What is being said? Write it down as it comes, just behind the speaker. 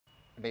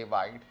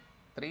divide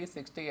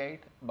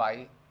 368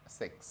 by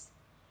 6.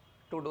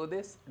 To do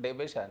this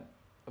division,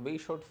 we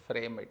should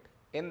frame it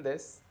in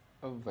this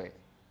way.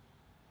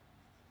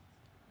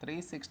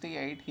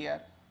 368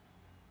 here,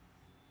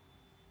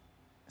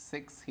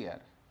 6 here.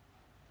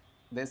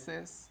 This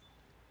is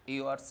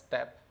your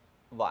step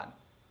 1.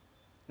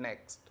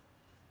 Next,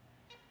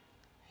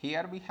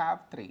 here we have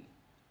 3,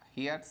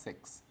 here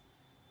 6.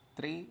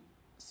 3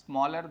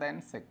 smaller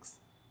than 6.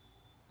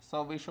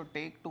 So we should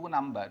take two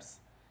numbers,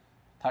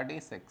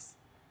 36.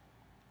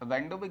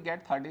 When do we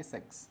get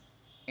 36?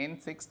 In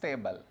 6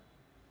 table,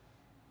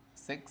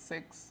 6,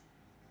 6,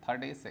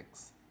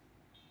 36.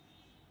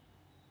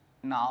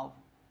 Now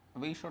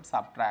we should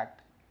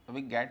subtract,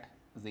 we get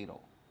 0.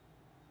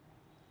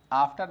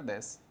 After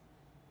this,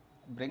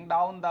 bring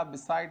down the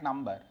beside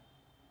number.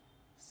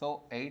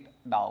 So 8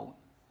 down,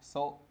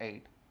 so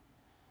 8.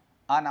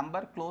 A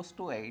number close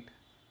to 8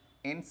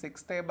 in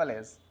 6 table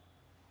is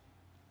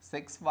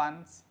 6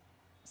 ones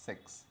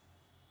 6.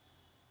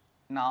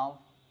 Now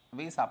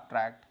we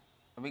subtract,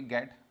 we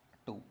get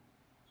 2.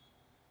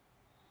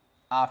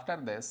 After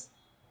this,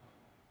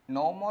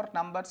 no more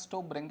numbers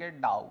to bring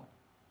it down.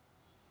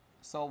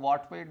 So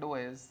what we do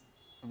is,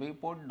 we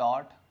put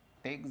dot,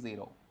 take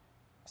 0.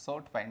 So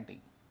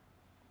 20.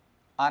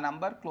 A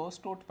number close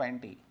to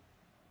 20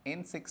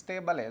 in 6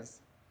 table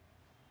is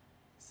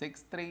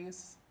 6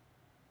 3s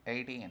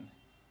 18.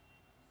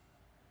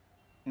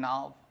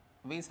 Now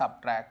we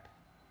subtract,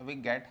 we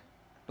get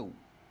 2.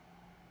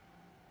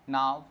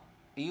 Now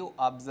you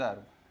observe,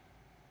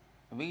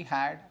 we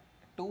had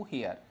 2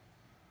 here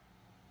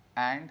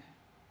and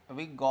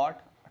we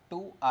got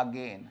 2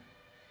 again.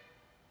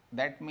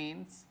 That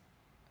means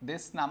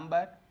this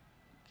number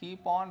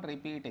keep on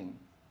repeating.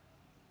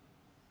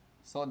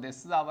 So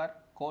this is our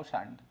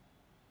quotient.